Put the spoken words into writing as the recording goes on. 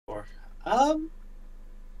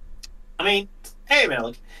I mean, hey,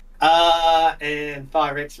 Malik. And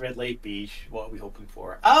Firex Red Lake Beach. What are we hoping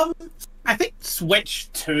for? I think Switch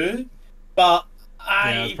 2, but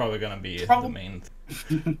yeah, it's probably gonna be the main.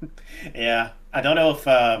 Yeah, I don't know if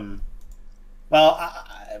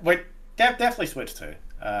we're definitely Switch 2.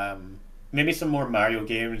 Maybe some more Mario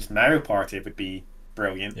games. Mario Party would be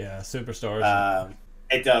brilliant. Yeah, Superstars.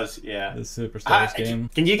 It does, yeah. The Superstars game.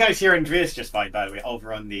 Can you guys hear Andreas just fine, by the way,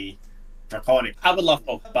 over on the Draconic? I would love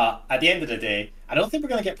both, but at the end of the day, I don't think we're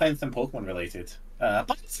going to get anything Pokemon related.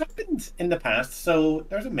 But it's happened in the past, so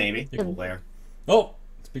there's a maybe. There. Oh,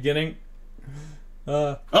 it's beginning.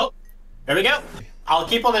 Oh, there we go. I'll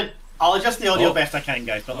adjust the audio best I can,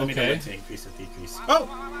 guys, but let me know when to increase or decrease.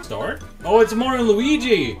 Oh! Start? Oh, it's Mario and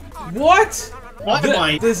Luigi! What? What am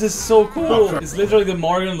I? This is so cool! It's literally the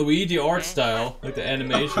Mario and Luigi art style, like the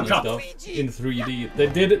animation and stuff, in 3D. They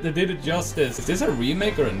did it justice. Is this a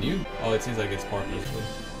remake or a new? Oh, it seems like it's part of this.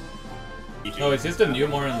 No, it's just a new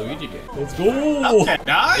Mario and Luigi game. Let's go! Okay,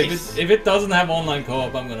 nice! If it doesn't have online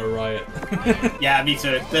co-op, I'm gonna riot. Yeah, me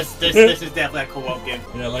too. This is definitely a co-op game.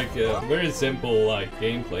 Yeah, like very simple like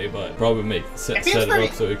gameplay, but probably set it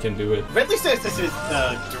up so you can do it. Ridley says this is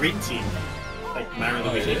the Dream Team, like Mario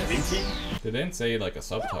and Luigi Dream Team. They didn't say like a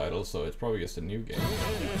subtitle, so it's probably just a new game.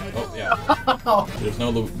 Oh yeah. There's no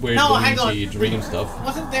weird Luigi dream stuff.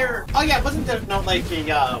 Wasn't there? Oh yeah, wasn't there not like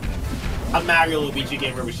a Mario Luigi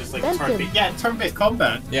game where it was just like turn-based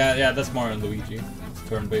combat? Yeah, that's Mario and Luigi. It's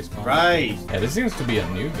turn-based combat. Right. Yeah, this seems to be a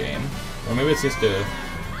new game, or maybe it's just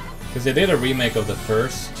because they did a remake of the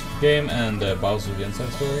first game and Bowser's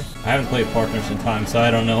Inside Story. I haven't played Partners in Time, so I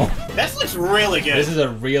don't know. This looks really good. This is a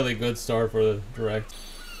really good start for the Direct.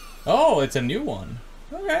 Oh, it's a new one.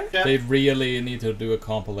 Okay. Yeah. They really need to do a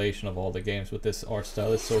compilation of all the games with this art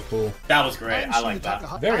style. It's so cool. That was great. I like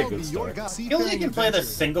that. Very good start. I feel like you can play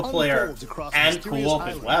this single player and co-op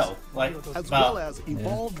as well. Like,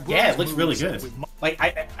 yeah, it looks really good. Like,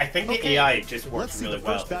 I think the AI just works really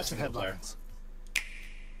well for the single player.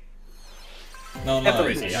 No, I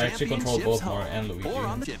actually control both Mario and Luigi.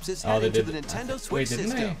 Oh, they did. Wait, didn't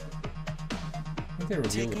they?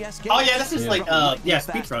 Oh yeah, this is like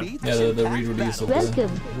speedrun. Yeah, the re-release of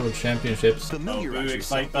the World Championships.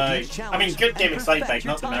 Excite Bike. I mean, good game Excite Bike,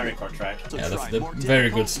 not the Mario Kart track. Yeah, that's a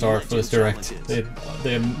very good start for this Direct.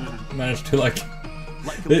 They managed to like.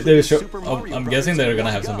 They show, I'm guessing they're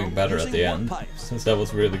gonna have something better at the end, since that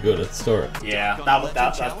was really good at the start. Yeah,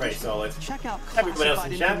 that's pretty solid. Everybody else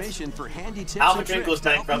in chat. Alpha Drink goes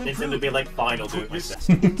bankrupt, Nintendo would be like, fine, I'll do it myself.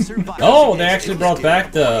 Oh, they actually brought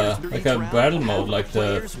back the a battle mode like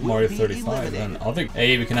the Mario 35, and I think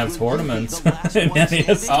we can have tournaments in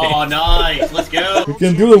NES. Oh, nice! Let's go. We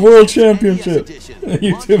can do the World Championship.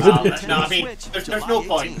 YouTube edition. No, I mean, there's no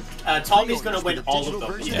point. Tommy's gonna win all of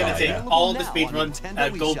them. He's gonna take all of the speedruns.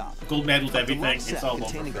 Gold medals, everything. It's all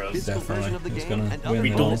over for us. Definitely. He's gonna win.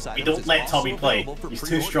 We don't let Tommy play. He's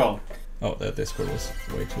too strong. Oh, that Discord was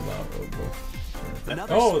way too loud.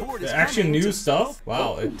 Oh, actually new stuff?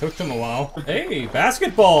 Wow, it took them a while. Hey,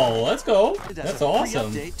 basketball! Let's go! That's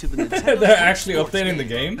awesome. They're actually updating the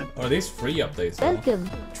game? Or are these free updates? I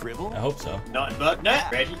hope so.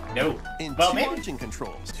 Not ready? No. Well, maybe.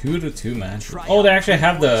 2-2 match. Oh, they actually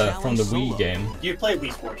have from the Wii game. You play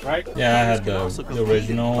Wii Sports, right? Yeah, I had the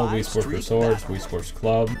original Wii Sports Resorts, Wii Sports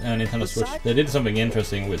Club, and Nintendo Switch. They did something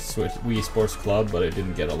interesting with Wii Sports Club, but I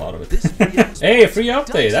didn't get a lot of it. Hey, a free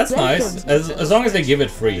update! That's nice. As long as they give it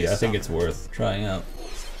free, I think it's worth trying out.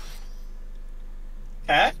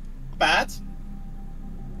 Okay, bad.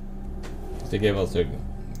 They gave us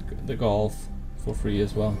the golf for free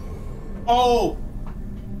as well. Oh!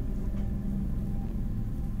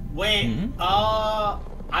 Wait, I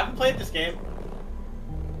haven't played this game.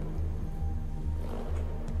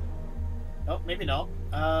 Oh, maybe not.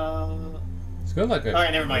 It's got like a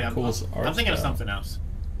alright, never mind. Cool I'm thinking of something else.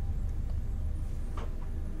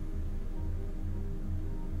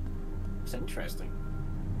 It's interesting.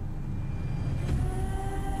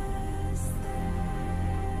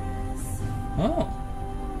 Oh,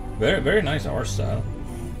 very nice art style.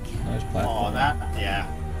 Nice platform. Oh, yeah.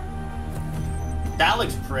 That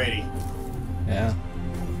looks pretty. Yeah.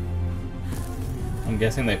 I'm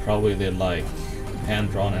guessing they probably did like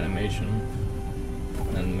hand-drawn animation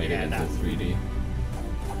and made it into 3D.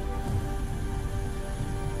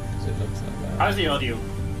 So it looks like that. How's the audio,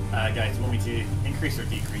 guys? Want me to increase or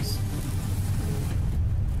decrease?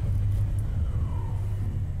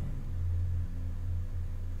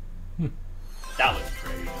 That looks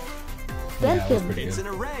pretty. Yeah, that was pretty good. It's an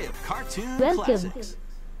array of cartoon classics.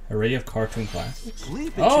 Array of cartoon classics.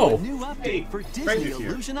 Leap into a new update for Disney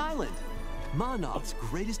Illusion Island. Monarch's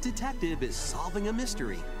greatest detective is solving a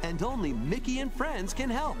mystery, and only Mickey and friends can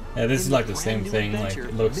help. Yeah, this is In like the the same brand-new thing, like adventure,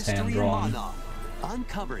 it looks Mystery hand-drawn. Monarch.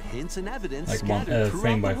 Uncover hints and evidence Like scattered throughout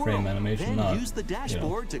frame by the frame world. animation, Then not, use the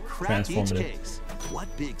dashboard to crack each transformative. case.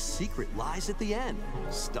 What big secret lies at the end?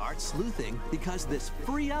 Start sleuthing because this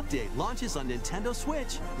free update launches on Nintendo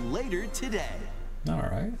Switch later today.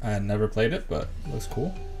 Alright, I had never played it, but it looks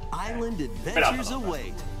cool. Island adventures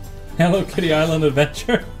await. Hello Kitty Island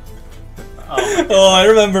Adventure. Oh, Oh, I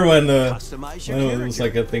remember when Customize your it character. was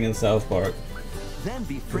like a thing in South Park. Then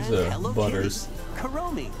befriend There's, Hello Butters. Kitty,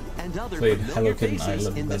 Karomi, and other Played familiar Hello Kitty faces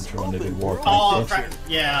Island in this Adventure when they did open Warcraft. world. Oh,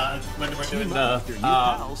 yeah, when we're doing Team the up with your new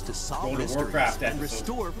pals to World solve of mysteries Warcraft and episode.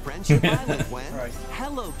 restore Friendship Island when Right.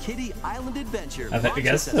 Hello Kitty Island Adventure I guess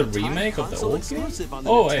launches the as a remake of the console old game? exclusive on the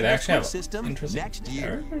Oh, wait, they Nintendo actually have Switch system interesting next year.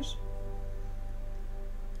 characters?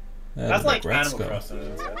 That's like Red Animal Skull.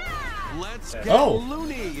 Crossing. Let's get Oh.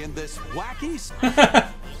 loony in this wacky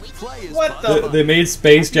play is What fun. the- They made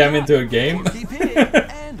Space Jam into a game? Porky Pig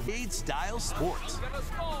and Aid Style Sports.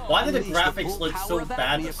 Why did the Unleash graphics full look power so of bad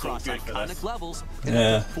Acme but so across good for iconic this? levels in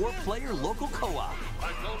Yeah. a 4-player local co-op.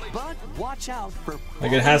 But watch out for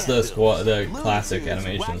Like it has the Polyandals, the Looney classic Tunes'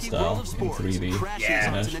 animation Wacky style World of in Sports 3D. crashes Yeah.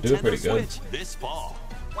 onto Yeah, should do it pretty Nintendo good. Switch this fall.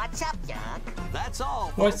 What's up, Doc? That's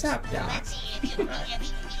all. What's folks. up, yeah? Let's see if you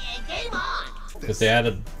game on. Because they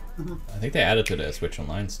added, I think they added to the Switch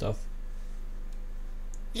Online stuff.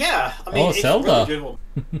 Yeah, I mean, Oh, it's Zelda. really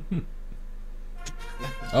good.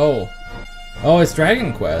 Oh, it's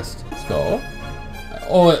Dragon Quest. Let's go.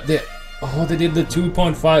 They did the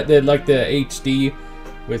 2.5, they like the HD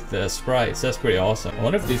with the sprites. That's pretty awesome. I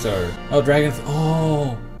wonder if these are Dragon.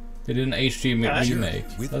 Oh, they did an HD remake.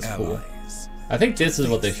 That's cool. I think this is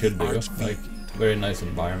what they should do. Like very nice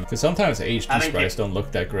environment. Because sometimes HD I think sprites don't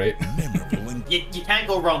look that great. You can't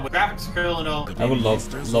go wrong with graphics, cool and all. I would love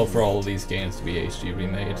for all of these games to be HD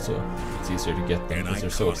remade, so it's easier to get them because they're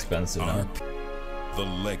so expensive now. The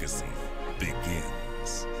legacy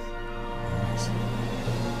begins.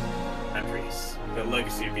 Andreas, the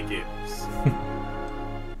legacy begins.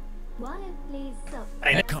 Wanna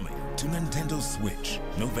Coming to Nintendo Switch,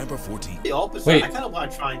 November 14th. The opposite. Wait. I kind of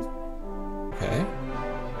want to try and. Okay.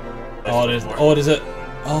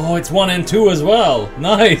 It's 1 and 2 as well.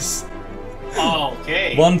 Nice. Oh,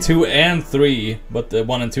 okay. 1, 2, and 3, but the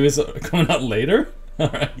 1 and 2 is coming out later.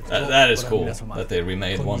 Alright, that is cool that they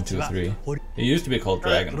remade 1, 2, 3. It used to be called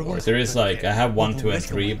Dragon Wars. There is like I have 1, 2, and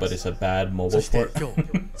 3, but it's a bad mobile port.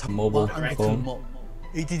 Mobile phone.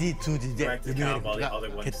 Direct to count all the other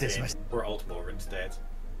ones saying we're Ultimate instead.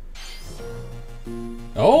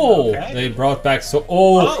 Oh, Okay. they brought back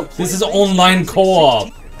Oh, this is online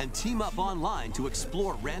co-op. And team up online to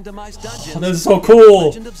explore randomized dungeons. Oh, this is so cool.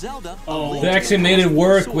 Legend of Zelda, Oh. A They Link actually to made it the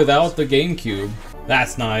work Swords. without the GameCube.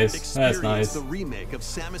 That's nice. That's Experience nice. the remake of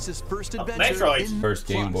Samus's first Oh, adventure Metroid. in First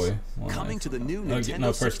Game Plus. Boy. Well, Coming nice. to the new No, Nintendo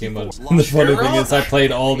no, first game, but 64 the funny thing launch. is I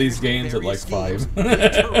played all these games at like 5.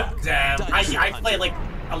 Damn, I played like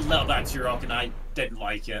a little bit of Turok and I didn't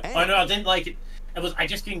like it. Oh no, I didn't like it. I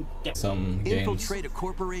just couldn't get. Some games. Infiltrate a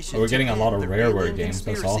corporation. Oh, we're getting a lot of to Rareware end the games,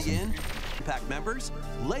 that's conspiracy awesome. in Impact members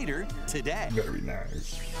later today. Very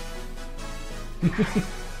nice.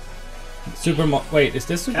 Wait, is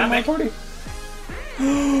this Super Can I Mario make- Party?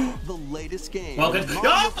 The latest game. Well, of good. Mario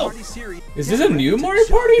No! Party series Is this a new to Mario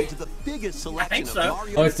jump Party? into the biggest selection think of so.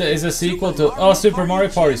 Mario Oh, it's a sequel to Super Mario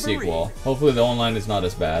Party sequel. Hopefully the online is not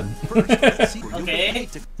as bad. Okay. I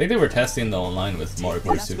think they were testing the online with Mario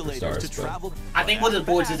Party Superstars, but I think one of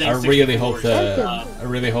the boards is I really hope the.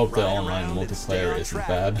 the online multiplayer isn't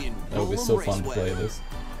bad. That would be so fun to play this.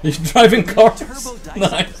 You're driving cars. Turbo dice.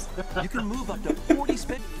 Nice. You can move up to 40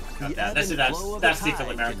 spin. The Yeah, ebb that's- and that's- flow of that's the the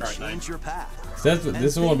Philip tide Mario can Kart change your path. This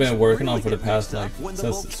is what I've been working on for the past like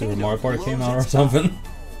since Super Mario Party came out or something.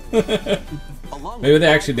 Maybe they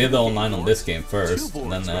actually did the online on this game first,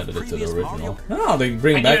 and then added it to the original. Oh, they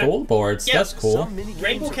bring back old boards. Yeah, That's cool.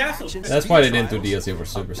 Rainbow Castle. That's why they didn't do DLC for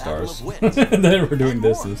Superstars. They were doing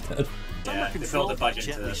this instead. Yeah, they filled the budget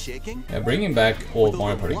to this. Yeah, bringing back old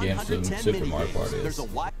Mario Party games to Super Mario Party is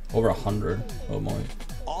over 100. Oh my.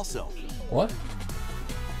 Also, What?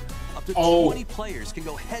 up to Oh. 20 players can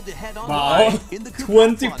go head to head on My. in the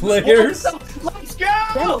 20 players? Let's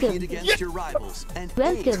go! Compete against your rivals and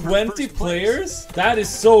Welcome. aim for 20 first place. players? That is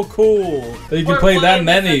so cool. That you can We're play that playing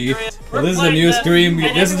many. this, Andreas. Well, We're this is a playing new this, stream.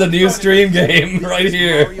 and This is a new everyone's stream game right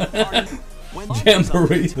here. Mario Party. When life is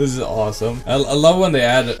Jamboree. up, This is awesome. I love when they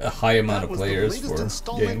add a high amount of players for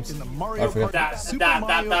games. I forgot. That's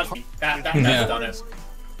Yeah. done it.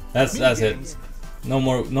 That's it. No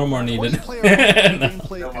more needed. No.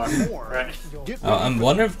 Right. I'm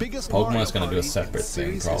wondering if Pokemon is gonna do a separate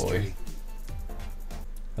thing, probably.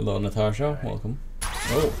 Hello, Natasha. Welcome.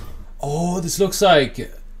 Oh, oh, this looks like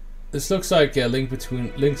a link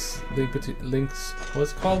between links.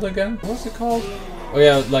 What's it called again? What's it called? Oh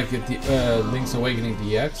yeah, like Link's Awakening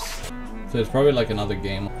DX. So it's probably like another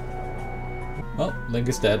game. Oh, Link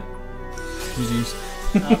is dead. GG's.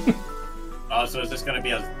 Oh, so is this going to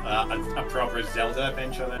be a proper Zelda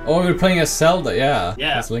adventure then? Oh, we're playing as Zelda, yeah.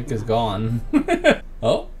 Yeah. This Link is gone.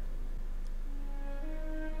 Oh.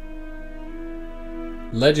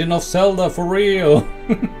 Legend of Zelda for real.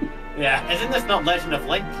 Yeah, isn't this not Legend of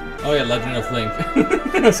Link? Oh yeah, Legend of Link.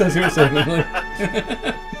 That's what you were saying.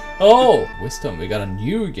 Oh, Wisdom, we got a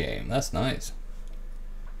new game. That's nice.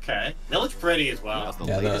 Okay, it looks pretty as well.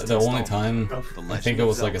 Yeah, the only time I think it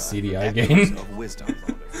was like a CDI game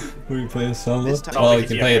where you play as Zelda. Well, you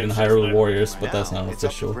can play it in Hyrule Warriors, but that's not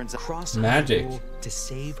official. Magic. To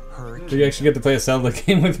save her So you actually get to play a Zelda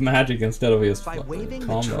game with magic instead of his By waving the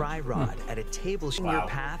combat. tri-rod at a table in your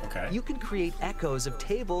path, okay. you can create echoes of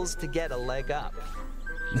tables to get a leg up.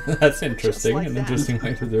 That's interesting, like an that. interesting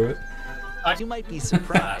way to do it. You might be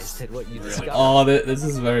surprised at what you discover. Oh, this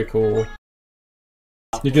is very cool.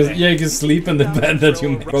 You can sleep in the bed that you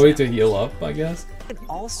made, probably to heal up, I guess. You can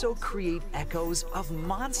also create echoes of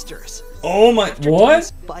monsters. Oh my,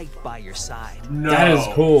 what? Bite by your side. No. That is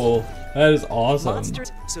cool. That is awesome.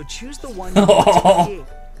 Monsters, so choose the one you want to create.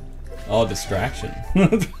 Oh, distraction.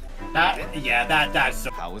 That's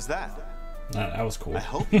so... How was that? That was cool. I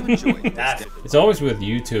hope you enjoyed That's... It's always with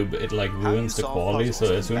YouTube, it like ruins the quality,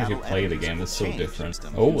 so as soon as you play the game, it's so different.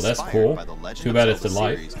 Oh, that's cool. Too bad it's the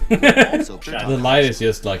light. The light is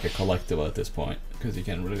just like a collectible at this point, because you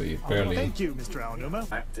can really barely... Thank you, Mr.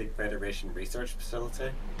 Aonuma. Arctic Federation Research Facility.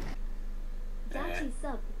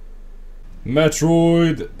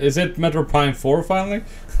 Metroid! Is it Metro Prime 4 finally?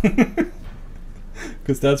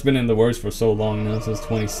 Because that's been in the works for so long now, since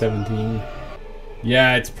 2017.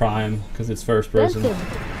 Yeah, it's Prime, because it's first person.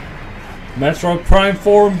 Metroid Prime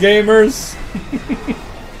Forum gamers!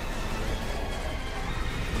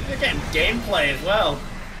 You're getting gameplay as well.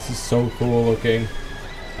 This is so cool looking.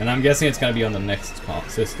 And I'm guessing it's gonna be on the next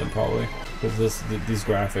system probably. Because these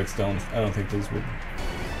graphics I don't think these would...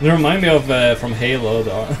 They remind me of from Halo,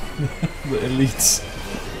 the Elites.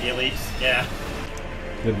 The Elites, yeah.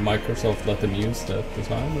 Did Microsoft let them use that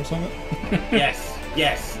design or something? Yes.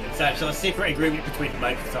 It's actually a secret agreement between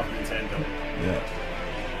Microsoft and Nintendo. Yeah.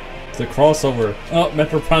 It's a crossover. Oh,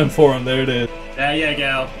 Metro Prime Forum, there it is. There you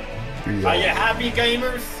go. Are you happy,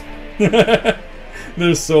 gamers?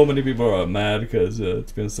 There's so many people who are mad because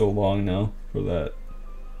it's been so long now for that.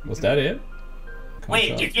 Was that it?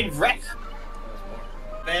 Wait, you can wreck?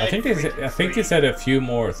 I think they said a few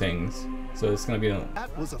more things, so it's gonna be a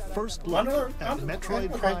That was a first look at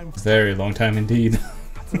Metroid Prime. very long time indeed.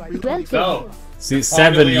 Go. See,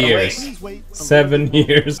 7 Probably years. Please wait a 7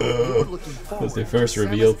 years. little. Looking Was the forward first to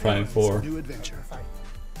reveal Samus Prime Aran's 4. new adventure.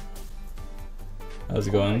 How's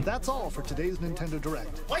it going? That's all for today's Nintendo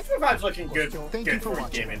Direct. Life Revive's looking good. Thank you Good for for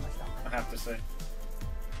watching. gaming, I have to say.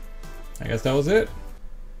 I guess that was it.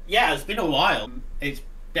 Yeah, it's been a while. It's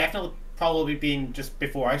definitely probably been just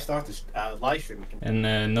before I started live streaming. And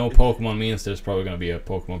no Pokemon means there's probably gonna be a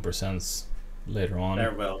Pokemon Presents later on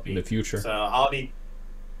There will be in the future. So I'll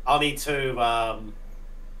need to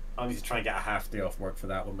try and get a half day off work for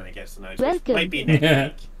that one when it gets announced. Which might be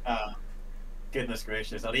next week. Goodness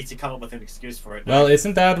gracious, I'll need to come up with an excuse for it. Well,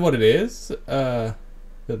 isn't that what it is? That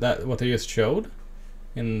what they just showed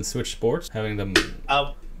in Switch Sports, having them.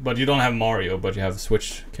 But you don't have Mario, but you have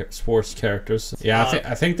Switch sports characters. Yeah,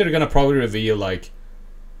 I think they're gonna probably reveal like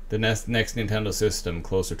the next Nintendo system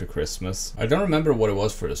closer to Christmas. I don't remember what it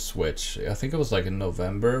was for the Switch. I think it was like in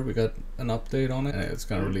November we got an update on it, and it's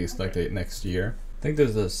gonna release like the next year. I think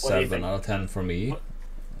there's a 7 out of 10 for me,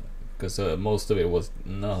 because most of it was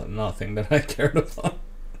nothing that I cared about.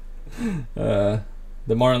 The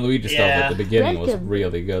Mario and Luigi stuff at the beginning was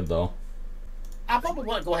really good though. I probably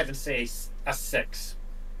want to go ahead and say a 6,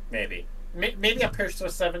 maybe. Maybe a push to a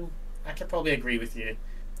 7. I could probably agree with you.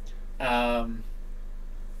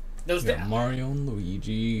 Those Mario and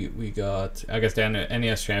Luigi. We got. I guess the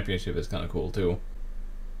NES Championship is kind of cool too.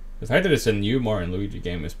 The fact that it's a new Mario and Luigi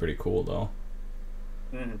game is pretty cool though.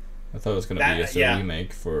 I thought it was gonna be a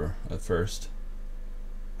remake for at first.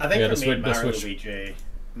 I think for me, Mario Luigi,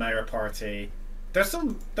 Mario Party. There's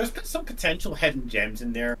some potential hidden gems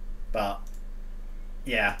in there, but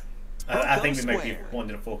yeah, I think we might be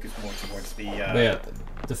wanting to focus more towards the. Yeah,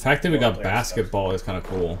 the fact that we got basketball is kind of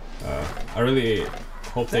cool. I really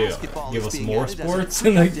hope they give us more sports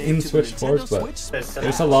in Switch Sports, but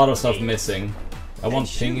there's a lot of stuff missing. I want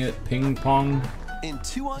ping pong. In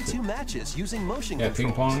 2-on-2 matches using motion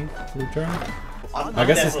ping pong to return. I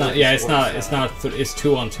guess it's not. Yeah, it's not. It's not. It's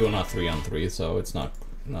 2-on-2, not 3-on-3. So it's not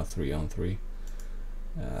 3-on-3.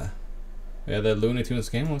 Yeah, the Looney Tunes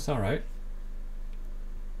game looks alright.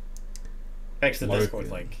 Thanks to the Discord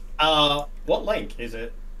link. What link is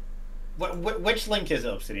it? Which link is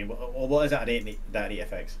it, Obsidian? What is that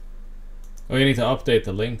EFX? Oh, you need to update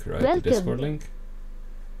the link, right? The Discord link.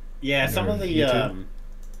 Yeah, some of the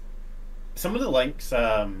links.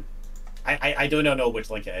 I don't know which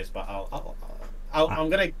link it is, but I'm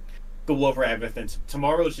gonna go over everything.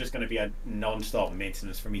 Tomorrow's just gonna be a non-stop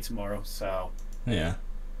maintenance for me tomorrow. So yeah,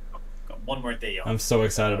 got one more day off. I'm so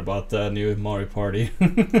excited about the new Mario Party.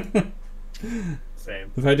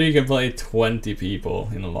 Same. The fact that you can play 20 people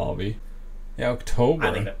in a lobby. Yeah,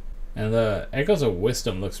 October. And the Echoes of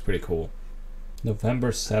Wisdom looks pretty cool.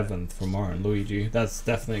 November 7th for Mario and Luigi. That's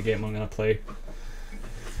definitely a game I'm gonna play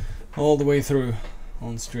all the way through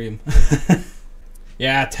on stream.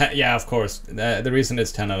 Yeah, of course. The reason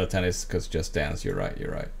it's 10 out of 10 is because Just Dance. You're right.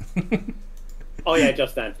 Oh yeah,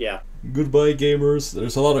 Just Dance. Yeah. Goodbye, gamers.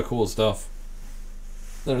 There's a lot of cool stuff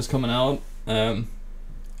that is coming out.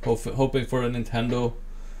 Hoping for a Nintendo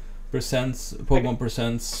Presents, Pokemon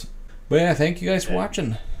Presents. But yeah, thank you guys for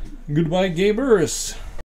watching. Goodbye, gamers.